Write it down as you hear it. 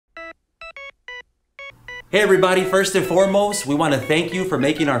Hey everybody, first and foremost, we want to thank you for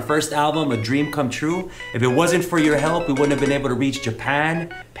making our first album a dream come true. If it wasn't for your help, we wouldn't have been able to reach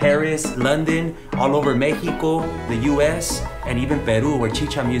Japan, Paris, London, all over Mexico, the US, and even Peru, where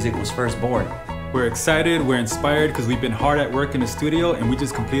Chicha music was first born. We're excited, we're inspired because we've been hard at work in the studio and we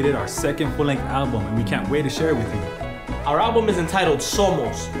just completed our second full-length album and we can't wait to share it with you. Our album is entitled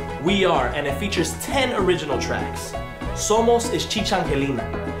SOMOS, We Are, and it features 10 original tracks. SOMOS is Chicha Angelina,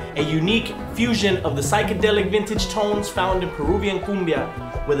 a unique fusion of the psychedelic vintage tones found in Peruvian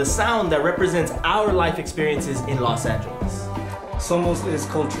cumbia with a sound that represents our life experiences in Los Angeles. SOMOS is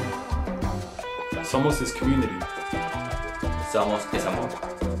culture. SOMOS is community. SOMOS es amor.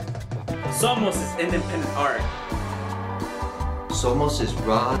 SOMOS is independent art. SOMOS is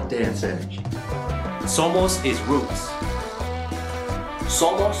raw dance energy. SOMOS is roots.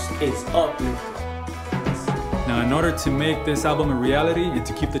 SOMOS is uplifting. Now, in order to make this album a reality and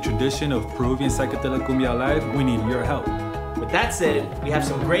to keep the tradition of Peruvian psychedelic cumbia alive, we need your help. With that said, we have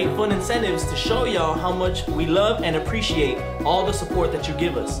some great fun incentives to show y'all how much we love and appreciate all the support that you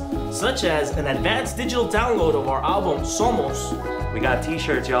give us, such as an advanced digital download of our album, SOMOS. We got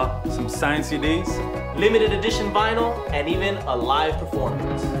t-shirts, y'all. Some signed CDs, Limited edition vinyl, and even a live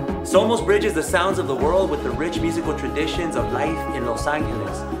performance. SOMOS bridges the sounds of the world with the rich musical traditions of life in Los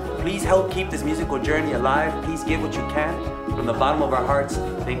Angeles. Please help keep this musical journey alive. Please give what you can. From the bottom of our hearts,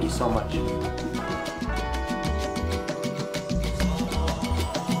 thank you so much.